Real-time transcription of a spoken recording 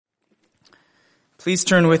Please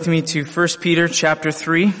turn with me to 1 Peter chapter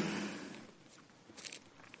 3.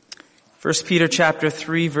 1 Peter chapter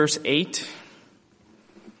 3, verse 8.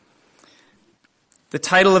 The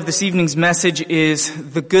title of this evening's message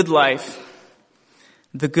is The Good Life.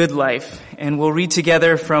 The Good Life. And we'll read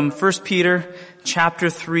together from 1 Peter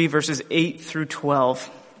chapter 3, verses 8 through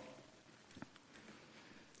 12.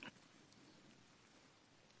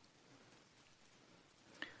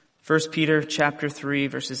 First Peter chapter 3,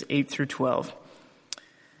 verses 8 through 12.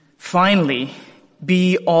 Finally,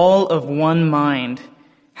 be all of one mind,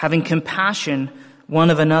 having compassion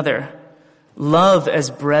one of another. Love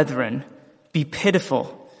as brethren. Be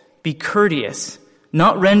pitiful. Be courteous,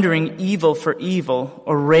 not rendering evil for evil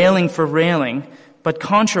or railing for railing, but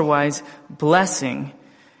contrariwise blessing,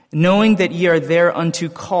 knowing that ye are thereunto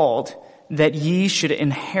called, that ye should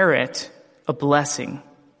inherit a blessing.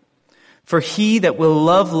 For he that will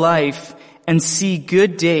love life and see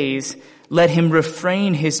good days, let him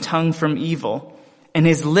refrain his tongue from evil, and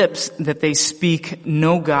his lips that they speak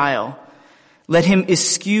no guile. Let him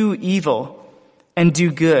eschew evil and do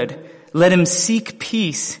good. Let him seek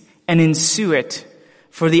peace and ensue it.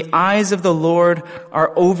 For the eyes of the Lord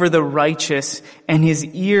are over the righteous, and his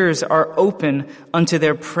ears are open unto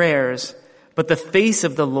their prayers. But the face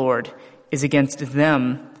of the Lord is against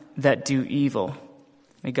them that do evil.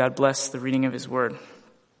 May God bless the reading of his word.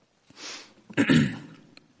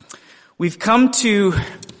 We've come to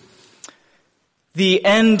the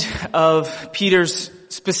end of Peter's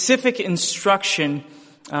specific instruction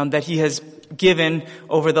that he has given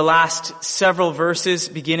over the last several verses,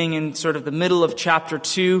 beginning in sort of the middle of chapter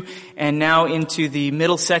 2 and now into the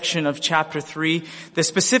middle section of chapter 3. The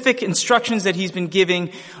specific instructions that he's been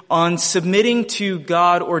giving on submitting to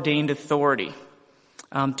God-ordained authority,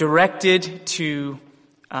 directed to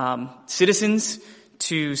citizens,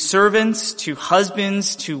 to servants, to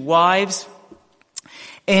husbands, to wives.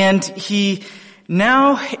 And he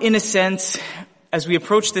now, in a sense, as we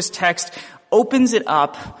approach this text, opens it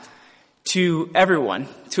up to everyone,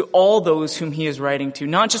 to all those whom he is writing to,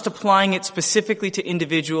 not just applying it specifically to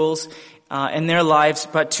individuals and their lives,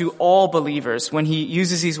 but to all believers. When he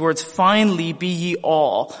uses these words, finally be ye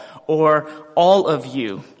all, or all of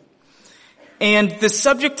you. And the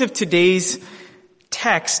subject of today's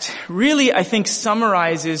text really, I think,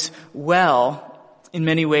 summarizes well, in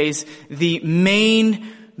many ways, the main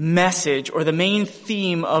message or the main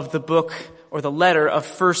theme of the book or the letter of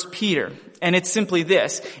 1 Peter. And it's simply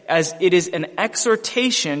this, as it is an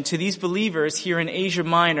exhortation to these believers here in Asia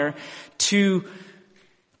Minor to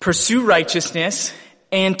pursue righteousness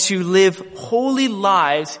and to live holy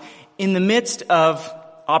lives in the midst of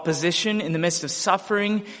opposition, in the midst of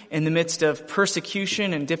suffering, in the midst of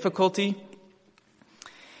persecution and difficulty.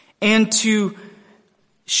 And to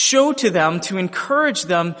show to them, to encourage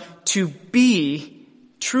them to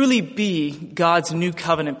truly be God's new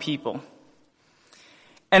covenant people.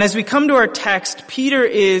 And as we come to our text, Peter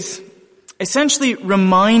is essentially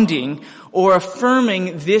reminding or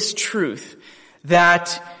affirming this truth,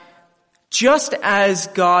 that just as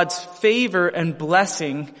God's favor and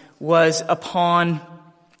blessing was upon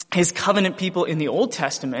his covenant people in the Old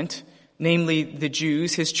Testament, namely the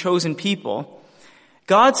Jews, his chosen people,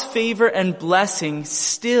 God's favor and blessing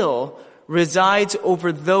still resides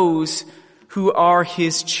over those who are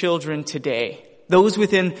his children today. Those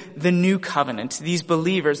within the new covenant, these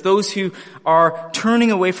believers, those who are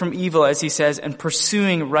turning away from evil, as he says, and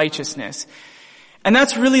pursuing righteousness. And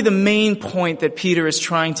that's really the main point that Peter is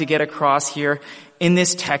trying to get across here in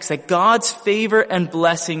this text, that God's favor and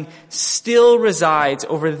blessing still resides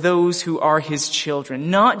over those who are his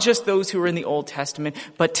children. Not just those who are in the Old Testament,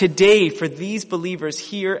 but today for these believers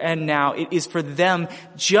here and now, it is for them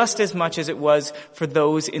just as much as it was for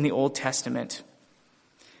those in the Old Testament.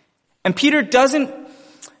 And Peter doesn't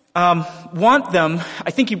want them,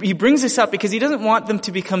 I think he brings this up because he doesn't want them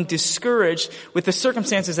to become discouraged with the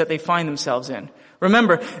circumstances that they find themselves in.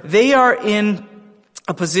 Remember, they are in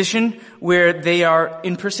a position where they are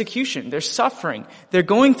in persecution. They're suffering. They're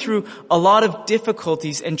going through a lot of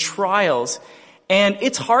difficulties and trials. And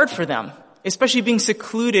it's hard for them, especially being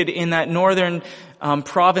secluded in that northern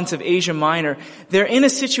province of Asia Minor. They're in a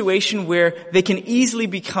situation where they can easily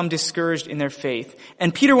become discouraged in their faith.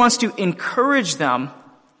 And Peter wants to encourage them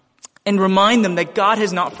and remind them that God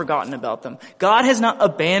has not forgotten about them. God has not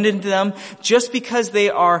abandoned them just because they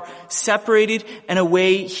are separated and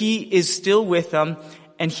away. He is still with them,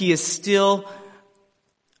 and he is still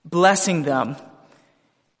blessing them,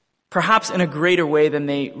 perhaps in a greater way than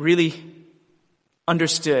they really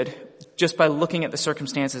understood just by looking at the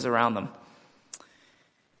circumstances around them.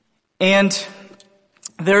 And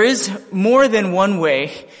there is more than one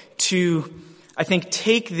way to I think,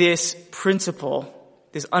 take this principle,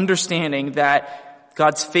 this understanding that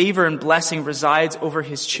God's favor and blessing resides over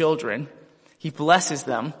his children. He blesses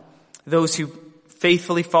them, those who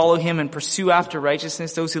faithfully follow him and pursue after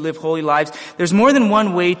righteousness, those who live holy lives. There's more than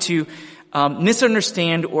one way to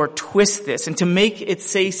misunderstand or twist this and to make it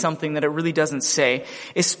say something that it really doesn't say,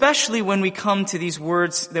 especially when we come to these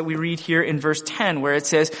words that we read here in verse 10, where it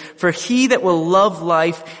says, "For he that will love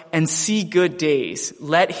life and see good days,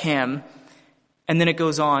 let him," and then it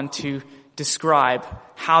goes on to describe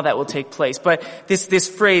how that will take place. But this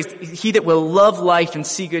phrase, "he that will love life and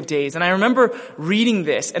see good days," and I remember reading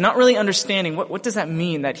this and not really understanding what does that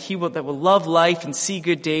mean, that that will love life and see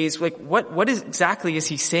good days. Like what exactly is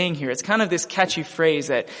he saying here? It's kind of this catchy phrase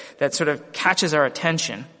that sort of catches our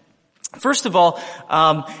attention. First of all,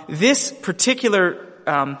 this particular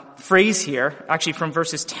phrase here, actually from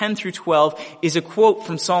verses 10 through 12, is a quote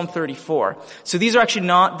from Psalm 34. So these are actually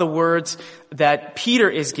not the words that Peter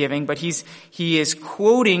is giving, but he is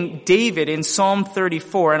quoting David in Psalm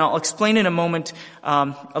 34. And I'll explain in a moment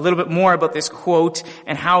a little bit more about this quote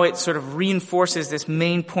and how it sort of reinforces this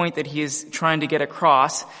main point that he is trying to get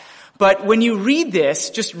across. But when you read this,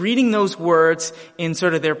 just reading those words in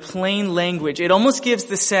sort of their plain language, it almost gives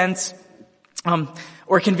the sense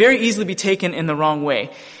or can very easily be taken in the wrong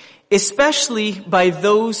way, especially by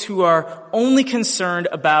those who are only concerned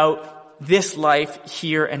about this life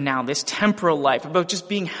here and now, this temporal life, about just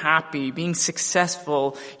being happy, being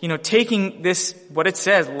successful, taking this, what it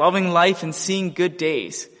says, loving life and seeing good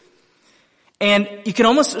days. And you can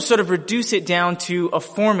almost sort of reduce it down to a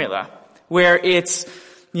formula where it's,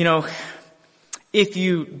 if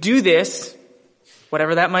you do this,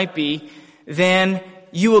 whatever that might be, then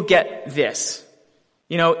you will get this.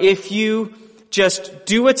 If you just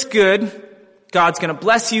do what's good, God's going to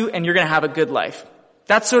bless you and you're going to have a good life.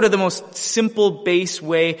 That's sort of the most simple base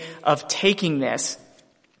way of taking this.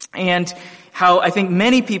 And how I think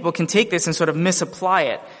many people can take this and sort of misapply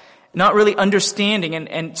it, not really understanding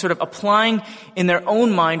and sort of applying in their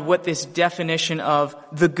own mind what this definition of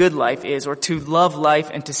the good life is, or to love life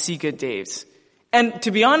and to see good days. And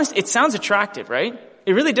to be honest, it sounds attractive, right?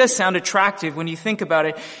 It really does sound attractive when you think about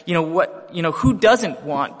it. Who doesn't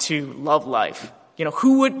want to love life?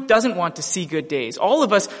 Who doesn't want to see good days? All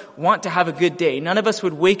of us want to have a good day. None of us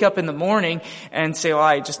would wake up in the morning and say,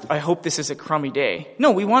 I hope this is a crummy day. No,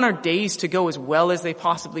 we want our days to go as well as they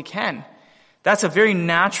possibly can. That's a very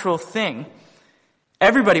natural thing.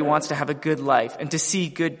 Everybody wants to have a good life and to see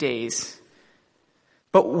good days.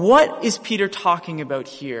 But what is Peter talking about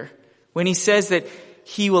here when he says that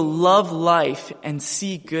he will love life and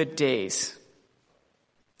see good days?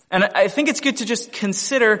 And I think it's good to just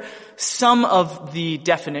consider some of the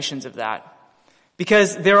definitions of that,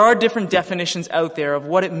 because there are different definitions out there of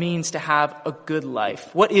what it means to have a good life.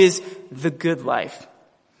 What is the good life?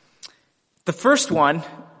 The first one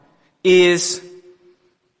is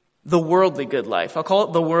the worldly good life. I'll call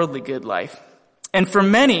it the worldly good life. And for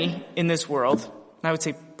many in this world, I would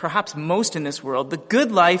say perhaps most in this world, the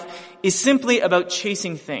good life is simply about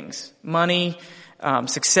chasing things. Money,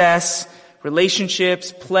 success,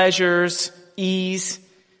 relationships, pleasures, ease.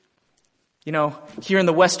 Here in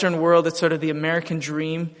the Western world, it's sort of the American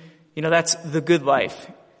dream. That's the good life.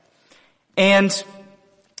 And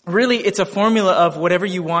really, it's a formula of whatever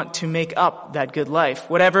you want to make up that good life.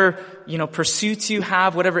 Whatever, pursuits you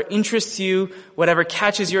have, whatever interests you, whatever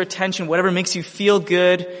catches your attention, whatever makes you feel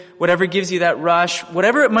good, whatever gives you that rush,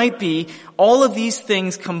 whatever it might be, all of these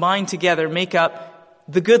things combined together make up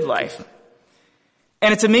the good life.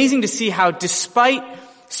 And it's amazing to see how, despite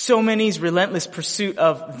so many's relentless pursuit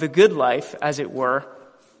of the good life, as it were,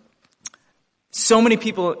 so many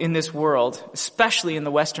people in this world, especially in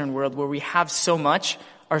the Western world where we have so much,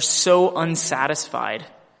 are so unsatisfied.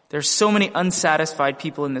 There's so many unsatisfied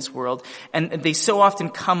people in this world, and they so often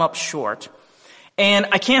come up short. And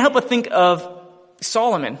I can't help but think of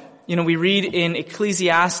Solomon. We read in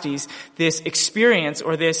Ecclesiastes this experience,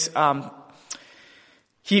 or this,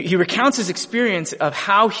 he recounts his experience of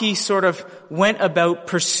how he sort of went about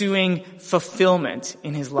pursuing fulfillment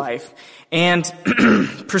in his life and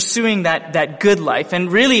pursuing that good life. And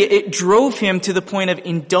really, it drove him to the point of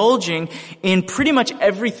indulging in pretty much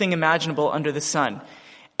everything imaginable under the sun.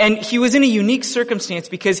 And he was in a unique circumstance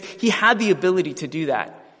because he had the ability to do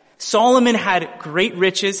that. Solomon had great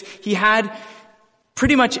riches. He had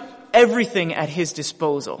pretty much everything at his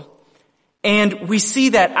disposal. And we see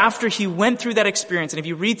that after he went through that experience, and if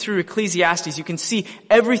you read through Ecclesiastes, you can see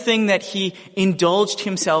everything that he indulged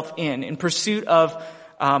himself in pursuit of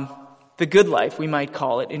the good life, we might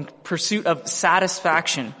call it, in pursuit of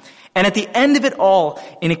satisfaction. And at the end of it all,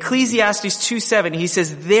 in Ecclesiastes 2:7, he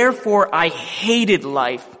says, "Therefore I hated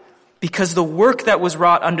life, because the work that was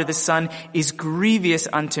wrought under the sun is grievous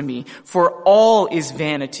unto me, for all is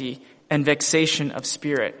vanity and vexation of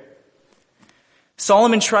spirit."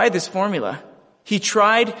 Solomon tried this formula. He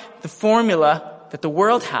tried the formula that the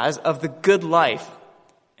world has of the good life,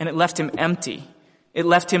 and it left him empty. It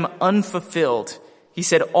left him unfulfilled. He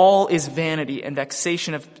said, all is vanity and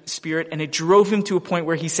vexation of spirit, and it drove him to a point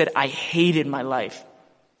where he said, I hated my life.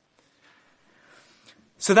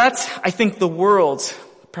 So that's, I think,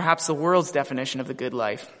 perhaps the world's definition of the good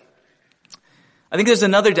life. I think there's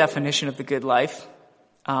another definition of the good life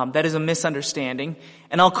that is a misunderstanding,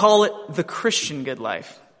 and I'll call it the Christian good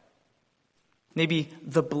life. Maybe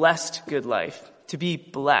the blessed good life. To be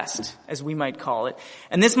blessed, as we might call it.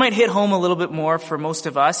 And this might hit home a little bit more for most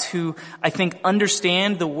of us who, I think,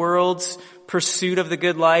 understand the world's pursuit of the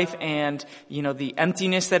good life and, the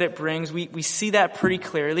emptiness that it brings. We see that pretty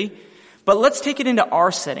clearly. But let's take it into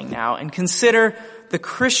our setting now and consider the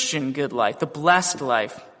Christian good life, the blessed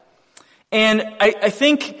life. And I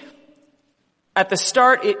think at the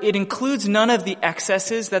start, it includes none of the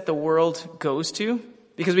excesses that the world goes to,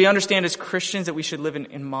 because we understand as Christians that we should live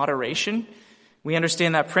in moderation. We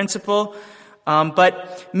understand that principle,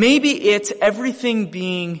 but maybe it's everything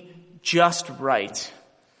being just right.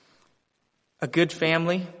 A good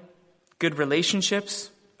family, good relationships,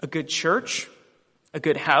 a good church, a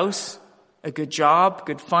good house, a good job,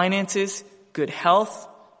 good finances, good health,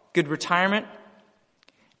 good retirement.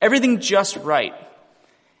 Everything just right.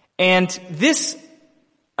 And this,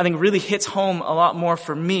 I think, really hits home a lot more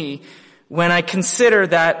for me when I consider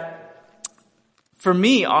that for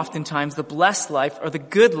me, oftentimes, the blessed life or the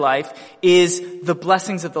good life is the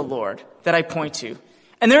blessings of the Lord that I point to.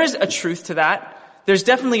 And there is a truth to that. There's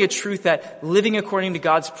definitely a truth that living according to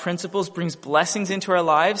God's principles brings blessings into our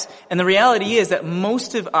lives. And the reality is that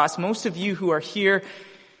most of you who are here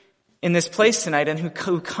in this place tonight and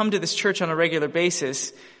who come to this church on a regular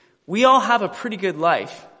basis, we all have a pretty good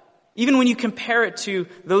life. Even when you compare it to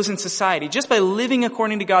those in society, just by living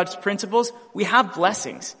according to God's principles, we have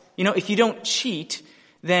blessings. If you don't cheat,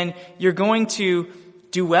 then you're going to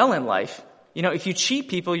do well in life. If you cheat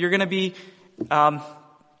people, you're going to be,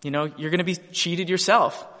 you're going to be cheated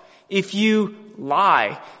yourself. If you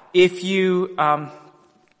lie, if you,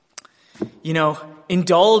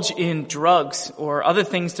 indulge in drugs or other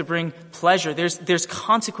things to bring pleasure, there's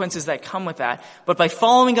consequences that come with that. But by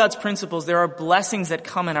following God's principles, there are blessings that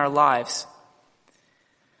come in our lives.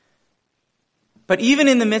 But even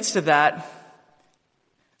in the midst of that,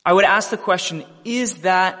 I would ask the question, is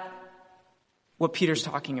that what Peter's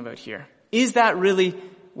talking about here? Is that really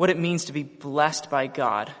what it means to be blessed by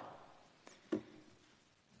God?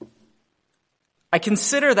 I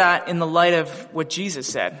consider that in the light of what Jesus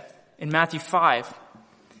said in Matthew 5.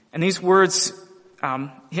 And these words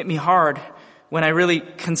hit me hard when I really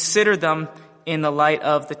consider them in the light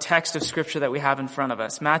of the text of Scripture that we have in front of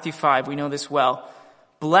us. Matthew 5, we know this well.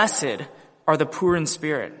 Blessed are the poor in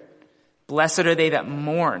spirit. Blessed are they that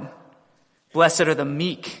mourn. Blessed are the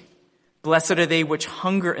meek. Blessed are they which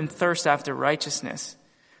hunger and thirst after righteousness.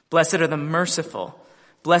 Blessed are the merciful.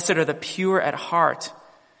 Blessed are the pure at heart.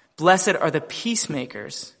 Blessed are the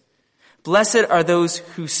peacemakers. Blessed are those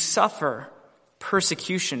who suffer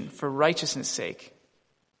persecution for righteousness' sake.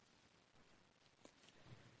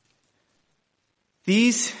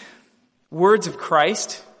 These words of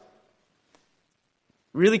Christ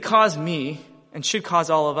really cause me, and should cause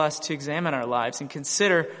all of us, to examine our lives and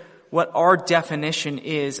consider what our definition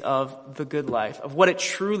is of the good life, of what it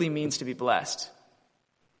truly means to be blessed.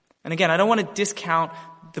 And again, I don't want to discount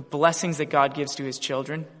the blessings that God gives to His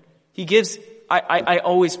children. He gives, I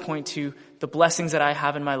always point to the blessings that I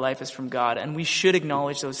have in my life as from God, and we should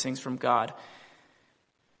acknowledge those things from God.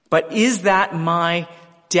 But is that my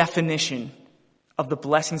definition of the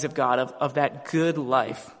blessings of God, of that good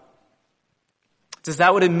life? Is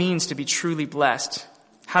that what it means to be truly blessed?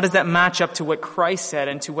 How does that match up to what Christ said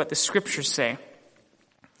and to what the Scriptures say?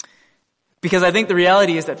 Because I think the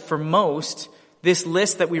reality is that for most, this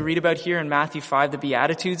list that we read about here in Matthew 5, the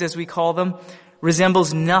Beatitudes as we call them,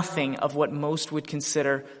 resembles nothing of what most would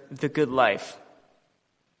consider the good life.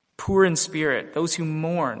 Poor in spirit, those who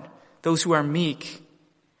mourn, those who are meek,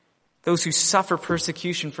 those who suffer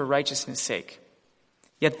persecution for righteousness' sake.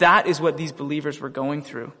 Yet that is what these believers were going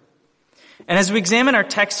through. And as we examine our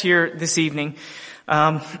text here this evening,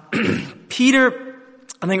 Peter,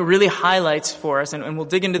 I think, really highlights for us, and we'll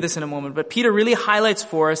dig into this in a moment, but Peter really highlights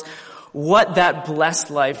for us what that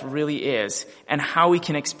blessed life really is and how we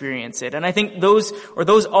can experience it. And I think those are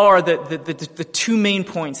the two main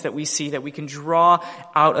points that we see that we can draw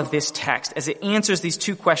out of this text as it answers these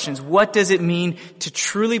two questions. What does it mean to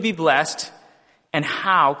truly be blessed, and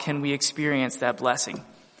how can we experience that blessing?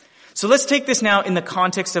 So let's take this now in the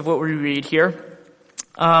context of what we read here.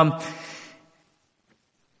 Then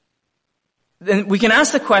we can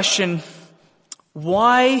ask the question,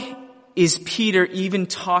 why is Peter even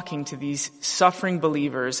talking to these suffering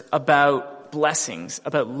believers about blessings,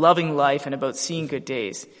 about loving life, and about seeing good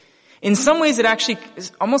days? In some ways, it actually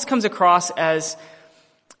almost comes across as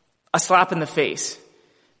a slap in the face.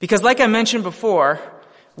 Because like I mentioned before,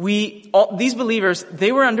 these believers,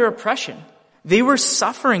 they were under oppression. They were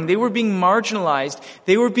suffering. They were being marginalized.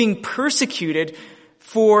 They were being persecuted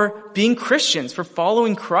for being Christians, for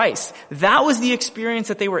following Christ. That was the experience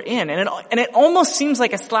that they were in. And it almost seems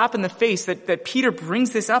like a slap in the face that Peter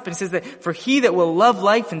brings this up and says that for he that will love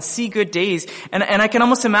life and see good days. And I can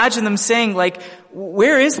almost imagine them saying, like,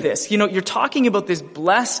 where is this? You're talking about this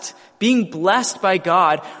being blessed by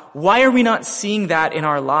God. Why are we not seeing that in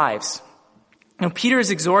our lives? Now, Peter is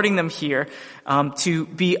exhorting them here to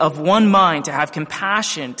be of one mind, to have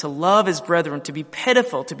compassion, to love as brethren, to be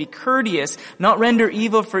pitiful, to be courteous, not render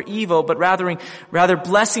evil for evil, but rather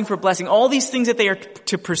blessing for blessing. All these things that they are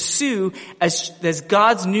to pursue as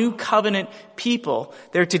God's new covenant people.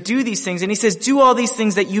 They're to do these things. And he says, do all these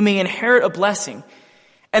things that you may inherit a blessing.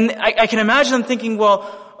 And I can imagine them thinking, well,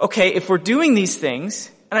 okay, if we're doing these things,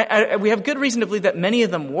 and we have good reason to believe that many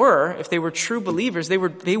of them were, if they were true believers, they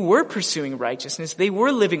were pursuing righteousness, they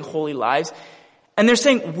were living holy lives, and they're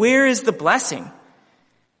saying, where is the blessing?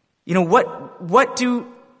 What do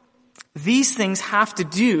these things have to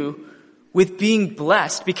do with being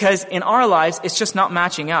blessed? Because in our lives, it's just not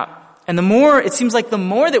matching up. And it seems like the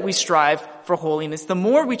more that we strive for holiness, the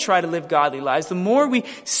more we try to live godly lives, the more we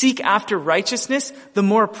seek after righteousness, the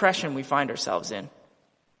more oppression we find ourselves in.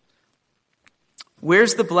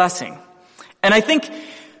 Where's the blessing? And I think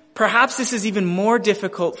perhaps this is even more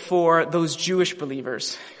difficult for those Jewish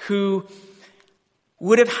believers who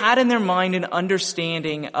would have had in their mind an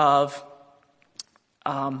understanding of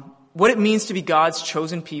what it means to be God's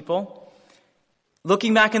chosen people.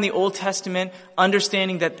 Looking back in the Old Testament,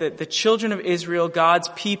 understanding that the children of Israel, God's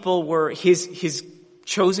people, were his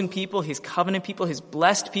chosen people, his covenant people, his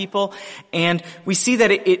blessed people. And we see that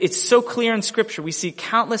it's so clear in Scripture. We see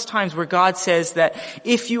countless times where God says that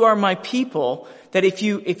if you are my people, that if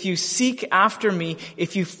you seek after me,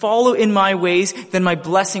 if you follow in my ways, then my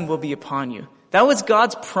blessing will be upon you. That was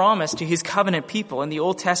God's promise to his covenant people in the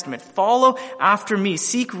Old Testament. Follow after me,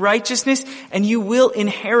 seek righteousness, and you will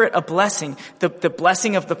inherit a blessing, the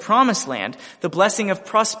blessing of the promised land, the blessing of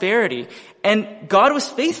prosperity. And God was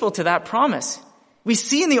faithful to that promise. We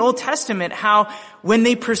see in the Old Testament how when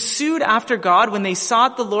they pursued after God, when they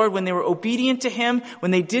sought the Lord, when they were obedient to him,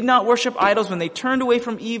 when they did not worship idols, when they turned away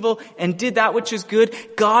from evil and did that which is good,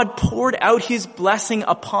 God poured out his blessing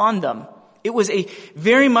upon them. It was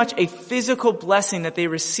very much a physical blessing that they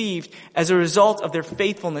received as a result of their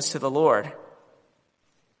faithfulness to the Lord.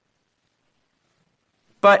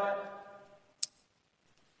 But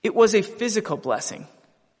it was a physical blessing.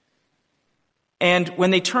 And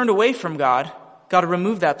when they turned away from God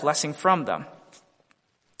removed that blessing from them.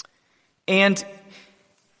 And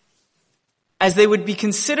as they would be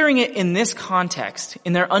considering it in this context,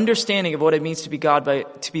 in their understanding of what it means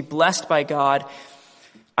to be blessed by God,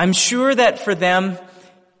 I'm sure that for them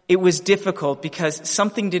it was difficult because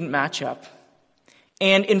something didn't match up.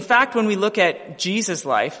 And in fact, when we look at Jesus'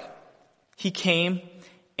 life, he came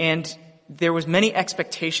and there was many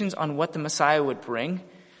expectations on what the Messiah would bring.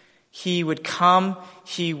 He would come,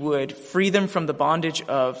 he would free them from the bondage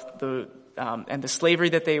of and the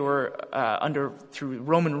slavery that they were under through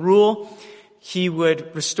Roman rule. He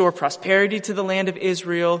would restore prosperity to the land of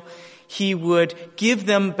Israel. He would give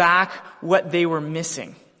them back what they were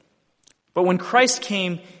missing. But when Christ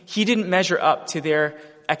came, he didn't measure up to their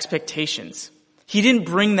expectations. He didn't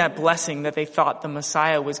bring that blessing that they thought the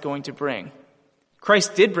Messiah was going to bring.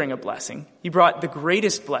 Christ did bring a blessing. He brought the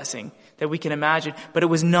greatest blessing that we can imagine, but it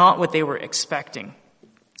was not what they were expecting.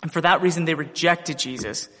 And for that reason, they rejected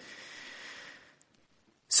Jesus.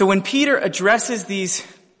 So when Peter addresses these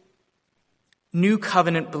new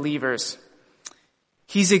covenant believers,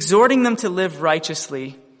 he's exhorting them to live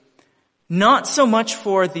righteously, not so much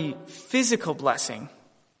for the physical blessing,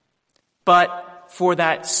 but for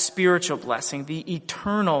that spiritual blessing, the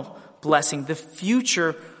eternal blessing, the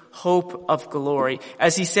future hope of glory.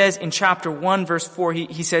 As he says in chapter 1, verse 4,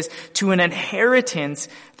 he says, to an inheritance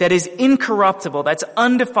that is incorruptible, that's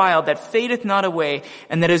undefiled, that fadeth not away,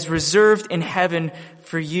 and that is reserved in heaven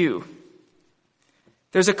for you.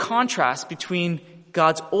 There's a contrast between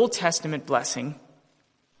God's Old Testament blessing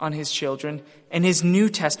on his children and his New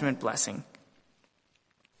Testament blessing.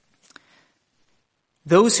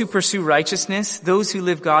 Those who pursue righteousness, those who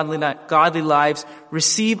live godly lives,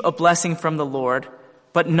 receive a blessing from the Lord,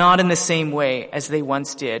 but not in the same way as they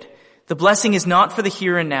once did. The blessing is not for the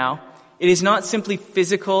here and now. It is not simply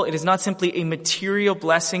physical. It is not simply a material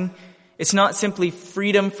blessing. It's not simply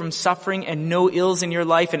freedom from suffering and no ills in your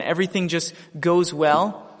life and everything just goes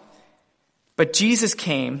well. But Jesus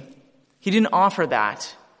came. He didn't offer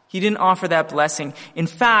that. He didn't offer that blessing. In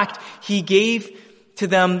fact, he gave to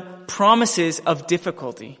them promises of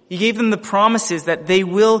difficulty. He gave them the promises that they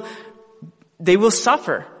will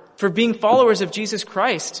suffer for being followers of Jesus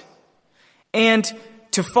Christ. And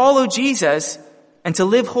to follow Jesus and to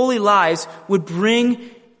live holy lives would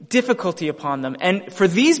bring difficulty upon them. And for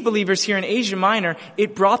these believers here in Asia Minor,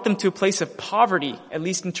 it brought them to a place of poverty, at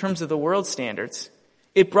least in terms of the world standards.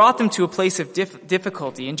 It brought them to a place of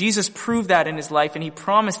difficulty. And Jesus proved that in his life, and he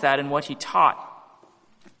promised that in what he taught.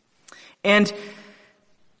 And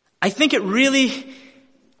I think it really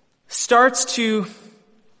starts to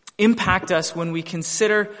impact us when we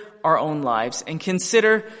consider our own lives and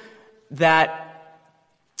consider that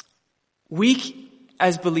we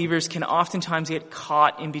as believers can oftentimes get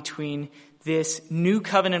caught in between this new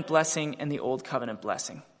covenant blessing and the old covenant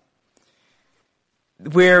blessing,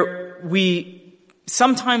 where we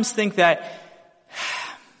sometimes think that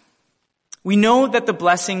we know that the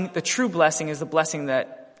blessing, the true blessing, is the blessing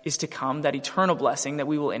that is to come, that eternal blessing that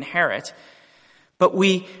we will inherit. But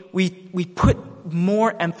we put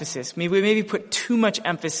more emphasis, maybe put too much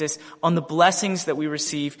emphasis on the blessings that we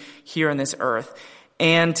receive here on this earth.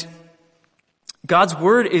 And God's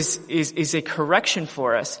word is a correction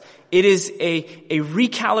for us. It is a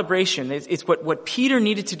recalibration. It's what Peter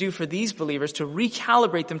needed to do for these believers, to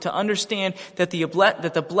recalibrate them, to understand that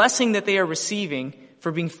the blessing that they are receiving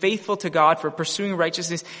for being faithful to God, for pursuing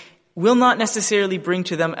righteousness, will not necessarily bring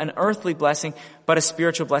to them an earthly blessing, but a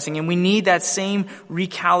spiritual blessing. And we need that same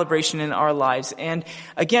recalibration in our lives. And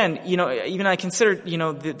again, even I consider,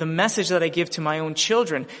 the message that I give to my own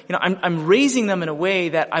children, I'm raising them in a way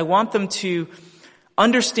that I want them to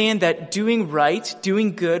understand that doing right,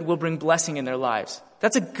 doing good will bring blessing in their lives.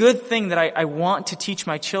 That's a good thing that I want to teach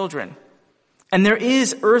my children. And there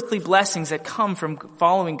is earthly blessings that come from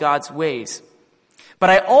following God's ways. But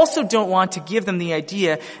I also don't want to give them the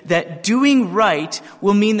idea that doing right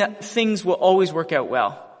will mean that things will always work out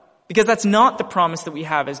well. Because that's not the promise that we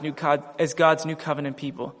have as God's new covenant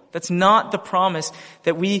people. That's not the promise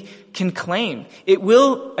that we can claim. It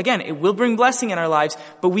will bring blessing in our lives,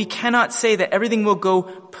 but we cannot say that everything will go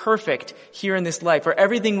perfect here in this life, or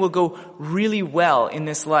everything will go really well in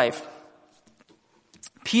this life.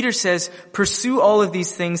 Peter says, pursue all of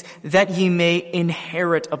these things that ye may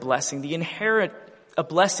inherit a blessing. A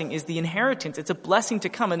blessing is the inheritance. It's a blessing to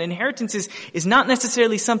come. An inheritance is not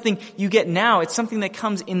necessarily something you get now. It's something that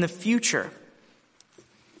comes in the future.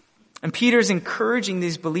 And Peter's encouraging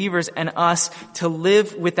these believers and us to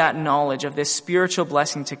live with that knowledge of this spiritual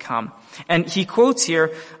blessing to come. And he quotes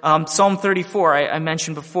here Psalm 34, I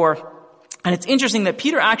mentioned before. And it's interesting that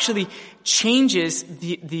Peter actually changes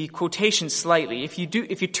the quotation slightly. If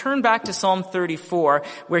you turn back to Psalm 34,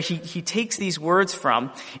 where he takes these words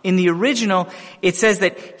from, in the original, it says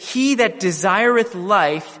that he that desireth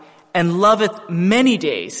life and loveth many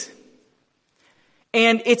days.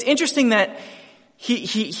 And it's interesting that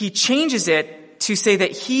he changes it to say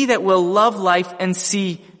that he that will love life and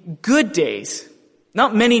see good days.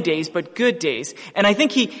 Not many days, but good days. And I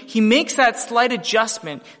think he makes that slight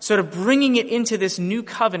adjustment, sort of bringing it into this new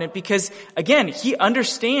covenant, because, again, he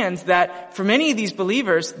understands that for many of these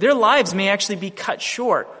believers, their lives may actually be cut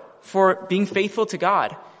short for being faithful to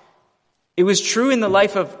God. It was true in the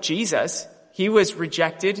life of Jesus. He was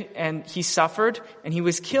rejected, and he suffered, and he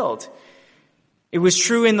was killed. It was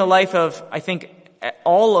true in the life of, I think,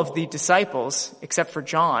 all of the disciples, except for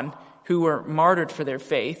John, who were martyred for their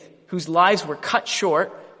faith, whose lives were cut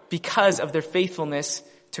short because of their faithfulness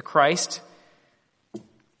to Christ.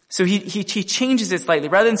 So he changes it slightly.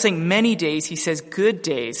 Rather than saying many days, he says good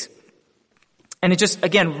days. And it just,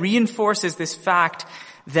 again, reinforces this fact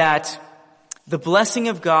that the blessing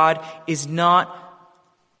of God is not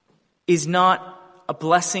a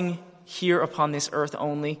blessing here upon this earth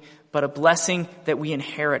only, but a blessing that we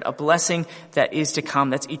inherit, a blessing that is to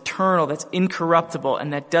come, that's eternal, that's incorruptible,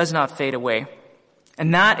 and that does not fade away.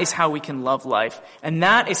 And that is how we can love life. And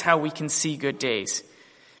that is how we can see good days.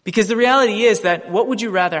 Because the reality is that what would you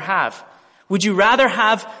rather have? Would you rather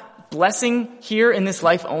have blessing here in this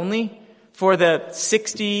life only for the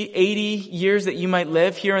 60, 80 years that you might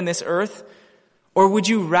live here on this earth? Or would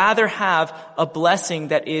you rather have a blessing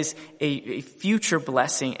that is a future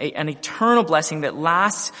blessing, an eternal blessing that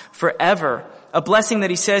lasts forever? A blessing that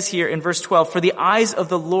he says here in verse 12, for the eyes of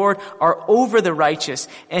the Lord are over the righteous,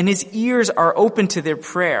 and his ears are open to their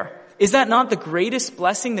prayer. Is that not the greatest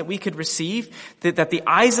blessing that we could receive? That the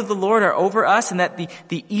eyes of the Lord are over us, and that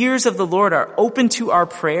the ears of the Lord are open to our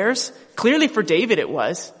prayers? Clearly for David it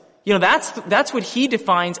was. You know, that's what he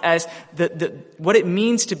defines as what it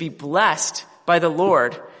means to be blessed by the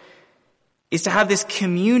Lord, is to have this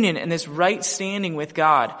communion and this right standing with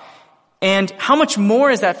God. And how much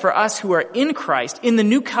more is that for us who are in Christ? In the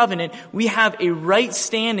new covenant, we have a right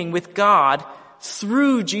standing with God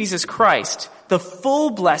through Jesus Christ. The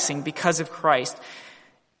full blessing because of Christ.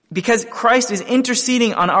 Because Christ is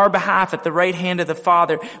interceding on our behalf at the right hand of the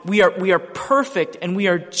Father, we are perfect and we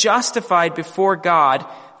are justified before God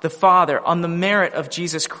the Father on the merit of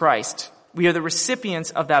Jesus Christ. We are the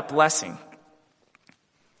recipients of that blessing.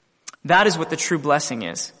 That is what the true blessing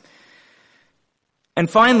is. And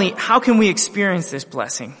finally, how can we experience this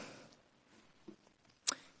blessing?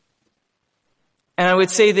 And I would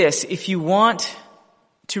say this, if you want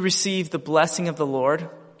to receive the blessing of the Lord,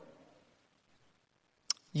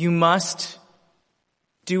 you must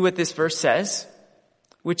do what this verse says,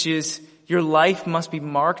 which is your life must be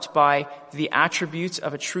marked by the attributes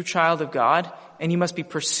of a true child of God, and you must be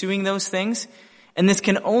pursuing those things. And this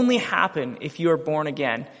can only happen if you are born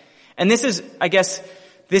again. And this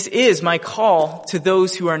is my call to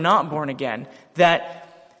those who are not born again, that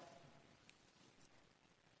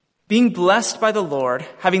being blessed by the Lord,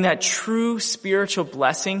 having that true spiritual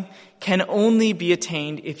blessing, can only be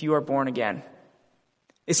attained if you are born again.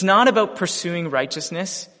 It's not about pursuing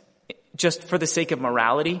righteousness just for the sake of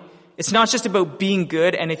morality. It's not just about being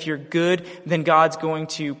good, and if you're good, then God's going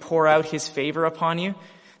to pour out his favor upon you.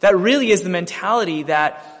 That really is the mentality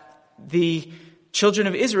that the children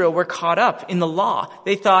of Israel were caught up in the law.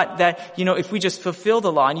 They thought that, if we just fulfill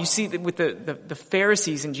the law, and you see that with the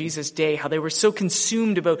Pharisees in Jesus' day, how they were so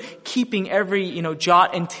consumed about keeping every,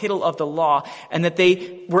 jot and tittle of the law, and that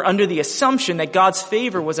they were under the assumption that God's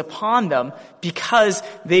favor was upon them because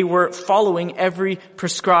they were following every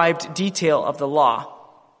prescribed detail of the law.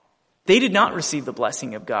 They did not receive the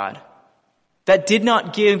blessing of God. That did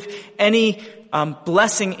not give any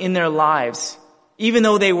blessing in their lives, even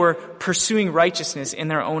though they were pursuing righteousness in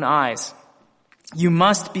their own eyes. You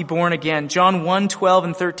must be born again. John 1:12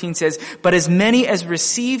 and 13 says, but as many as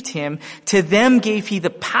received him, to them gave he the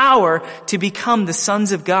power to become the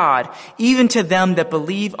sons of God, even to them that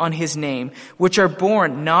believe on his name, which are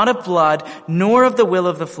born not of blood, nor of the will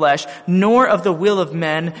of the flesh, nor of the will of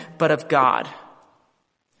men, but of God.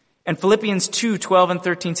 And Philippians 2:12 and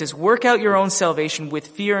 13 says, work out your own salvation with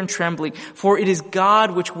fear and trembling, for it is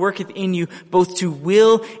God which worketh in you both to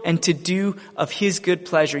will and to do of his good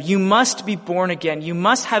pleasure. You must be born again. You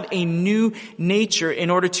must have a new nature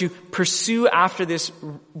in order to pursue after this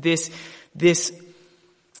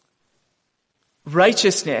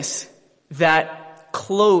righteousness that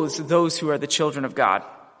clothes those who are the children of God.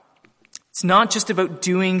 It's not just about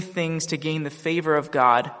doing things to gain the favor of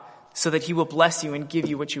God, so that he will bless you and give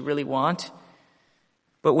you what you really want.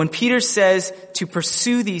 But when Peter says to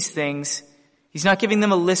pursue these things, he's not giving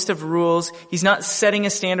them a list of rules. He's not setting a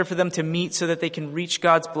standard for them to meet so that they can reach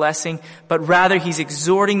God's blessing, but rather he's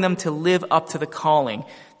exhorting them to live up to the calling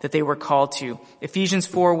that they were called to. Ephesians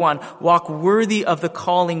 4:1, walk worthy of the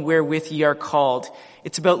calling wherewith ye are called.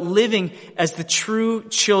 It's about living as the true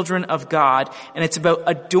children of God, and it's about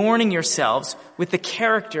adorning yourselves with the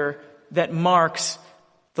character that marks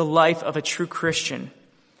the life of a true Christian.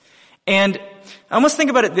 And I almost think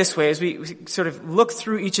about it this way, as we sort of look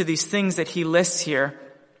through each of these things that he lists here.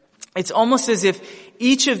 It's almost as if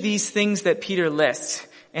each of these things that Peter lists,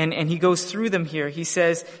 and he goes through them here, he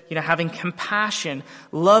says, having compassion,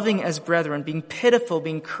 loving as brethren, being pitiful,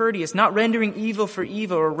 being courteous, not rendering evil for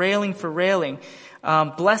evil or railing for railing,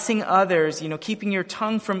 blessing others, keeping your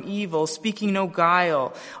tongue from evil, speaking no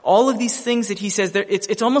guile. All of these things that he says,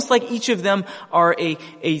 it's almost like each of them are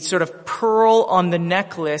a sort of pearl on the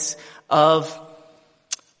necklace of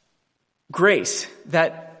grace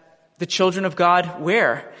that the children of God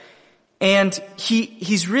wear. And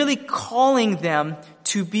he's really calling them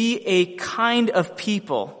to be a kind of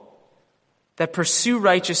people that pursue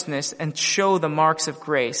righteousness and show the marks of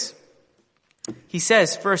grace. He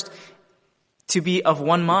says, first, to be of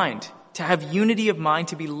one mind. to have unity of mind,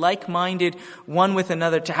 to be like-minded one with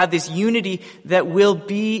another, to have this unity that will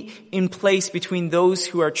be in place between those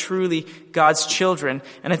who are truly God's children.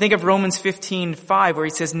 And I think of Romans 15:5, where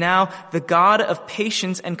he says, "Now the God of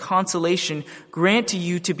patience and consolation grant to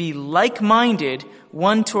you to be like-minded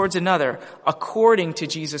one towards another, according to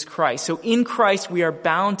Jesus Christ." So in Christ we are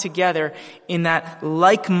bound together in that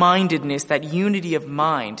like-mindedness, that unity of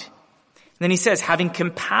mind. And then he says, having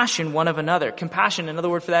compassion one of another. Compassion, another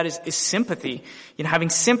word for that is sympathy. Having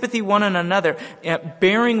sympathy one on another,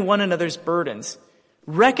 bearing one another's burdens,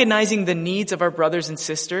 recognizing the needs of our brothers and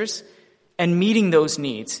sisters and meeting those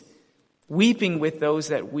needs, weeping with those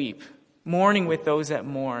that weep, mourning with those that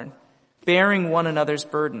mourn, bearing one another's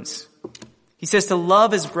burdens. He says to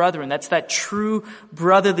love as brethren. That's that true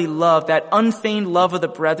brotherly love, that unfeigned love of the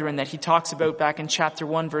brethren that he talks about back in chapter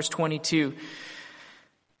 1, verse 22.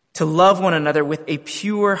 To love one another with a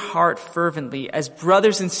pure heart fervently, as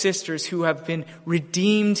brothers and sisters who have been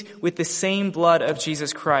redeemed with the same blood of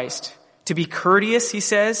Jesus Christ. To be courteous, he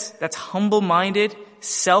says, that's humble-minded,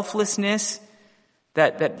 selflessness,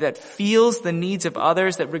 that feels the needs of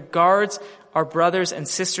others, that regards our brothers and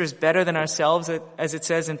sisters better than ourselves, as it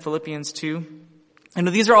says in Philippians 2. And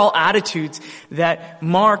these are all attitudes that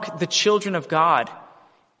mark the children of God.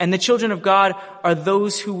 And the children of God are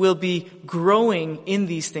those who will be growing in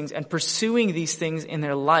these things and pursuing these things in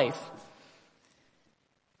their life.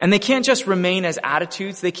 And they can't just remain as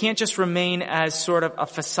attitudes. They can't just remain as sort of a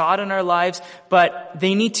facade in our lives, but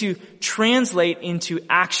they need to translate into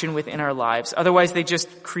action within our lives. Otherwise, they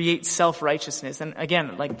just create self-righteousness. And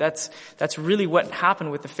again, that's really what happened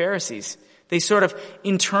with the Pharisees. They sort of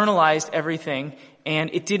internalized everything, and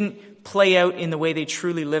it didn't play out in the way they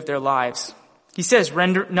truly lived their lives. He says,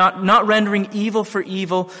 not rendering evil for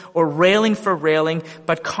evil or railing for railing,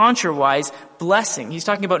 but contrariwise, blessing. He's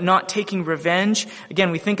talking about not taking revenge.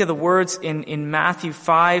 Again, we think of the words in Matthew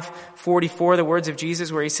 5:44, the words of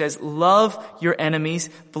Jesus, where he says, love your enemies,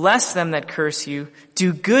 bless them that curse you,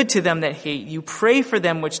 do good to them that hate you, pray for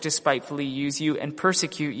them which despitefully use you and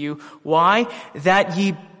persecute you. Why? That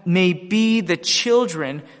ye may be the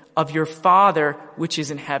children of your Father which is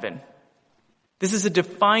in heaven. This is a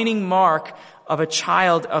defining mark of a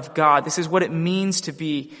child of God. This is what it means to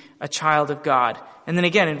be a child of God. And then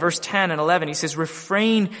again in verse 10 and 11, he says,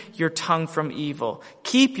 refrain your tongue from evil.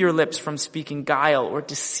 Keep your lips from speaking guile or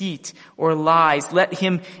deceit or lies. Let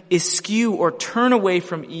him eschew or turn away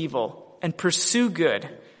from evil and pursue good.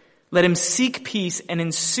 Let him seek peace and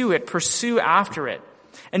ensue it, pursue after it.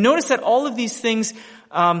 And notice that all of these things,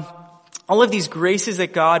 all of these graces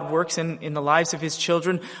that God works in the lives of his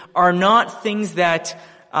children are not things that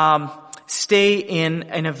stay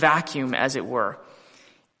in a vacuum, as it were.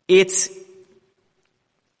 It's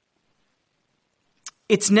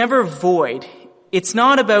never void. It's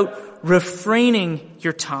not about refraining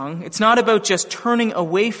your tongue. It's not about just turning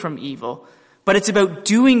away from evil, but it's about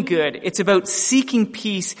doing good. It's about seeking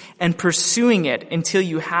peace and pursuing it until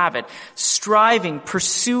you have it. Striving,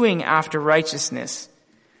 pursuing after righteousness.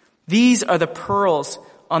 These are the pearls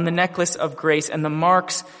on the necklace of grace and the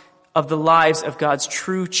marks of the lives of God's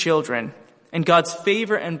true children. And God's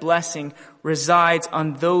favor and blessing resides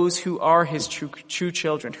on those who are his true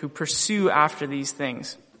children, who pursue after these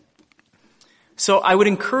things. So I would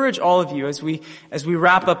encourage all of you as we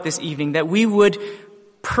wrap up this evening that we would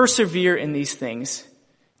persevere in these things,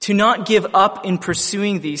 to not give up in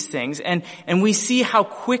pursuing these things. And we see how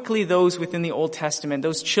quickly those within the Old Testament,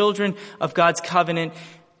 those children of God's covenant,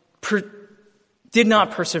 did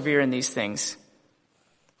not persevere in these things.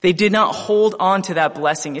 They did not hold on to that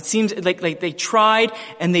blessing. It seems like they tried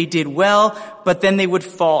and they did well, but then they would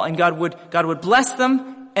fall and God would bless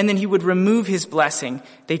them and then he would remove his blessing.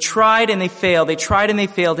 They tried and they failed. They tried and they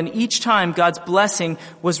failed. And each time God's blessing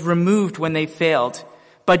was removed when they failed.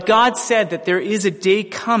 But God said that there is a day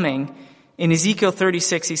coming. In Ezekiel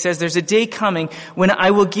 36, he says, there's a day coming when I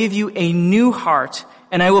will give you a new heart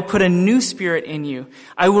and I will put a new spirit in you.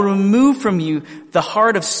 I will remove from you the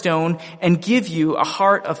heart of stone and give you a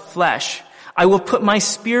heart of flesh. I will put my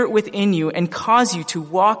spirit within you and cause you to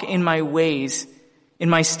walk in my ways, in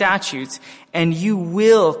my statutes, and you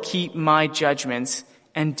will keep my judgments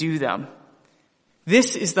and do them.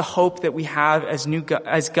 This is the hope that we have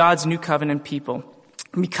as God's new covenant people.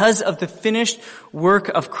 Because of the finished work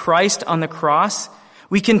of Christ on the cross,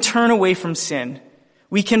 we can turn away from sin.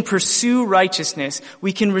 We can pursue righteousness.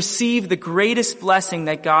 We can receive the greatest blessing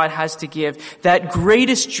that God has to give, that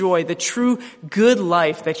greatest joy, the true good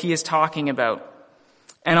life that he is talking about.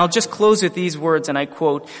 And I'll just close with these words, and I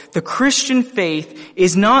quote, "The Christian faith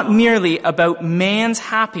is not merely about man's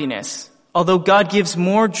happiness, although God gives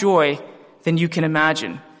more joy than you can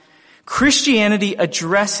imagine. Christianity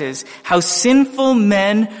addresses how sinful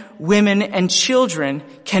men, women, and children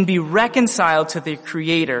can be reconciled to their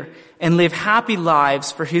Creator and live happy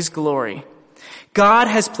lives for His glory. God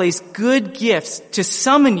has placed good gifts to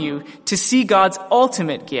summon you to see God's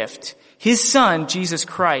ultimate gift, His Son, Jesus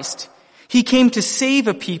Christ. He came to save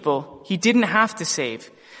a people He didn't have to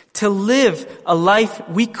save, to live a life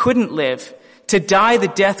we couldn't live, to die the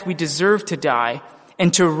death we deserve to die,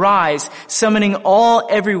 and to rise, summoning all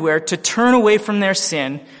everywhere to turn away from their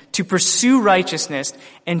sin, to pursue righteousness,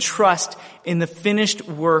 and trust in the finished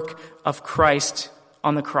work of Christ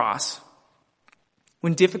on the cross.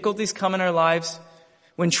 When difficulties come in our lives,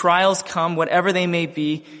 when trials come, whatever they may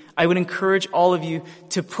be, I would encourage all of you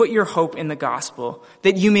to put your hope in the gospel,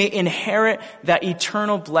 that you may inherit that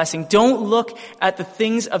eternal blessing. Don't look at the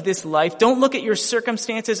things of this life. Don't look at your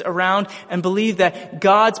circumstances around and believe that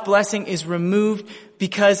God's blessing is removed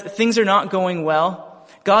because things are not going well.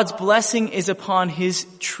 God's blessing is upon His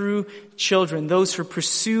true children, those who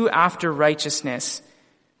pursue after righteousness,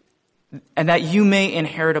 and that you may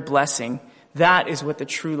inherit a blessing. That is what the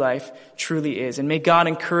true life truly is. And may God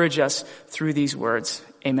encourage us through these words.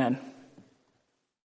 Amen.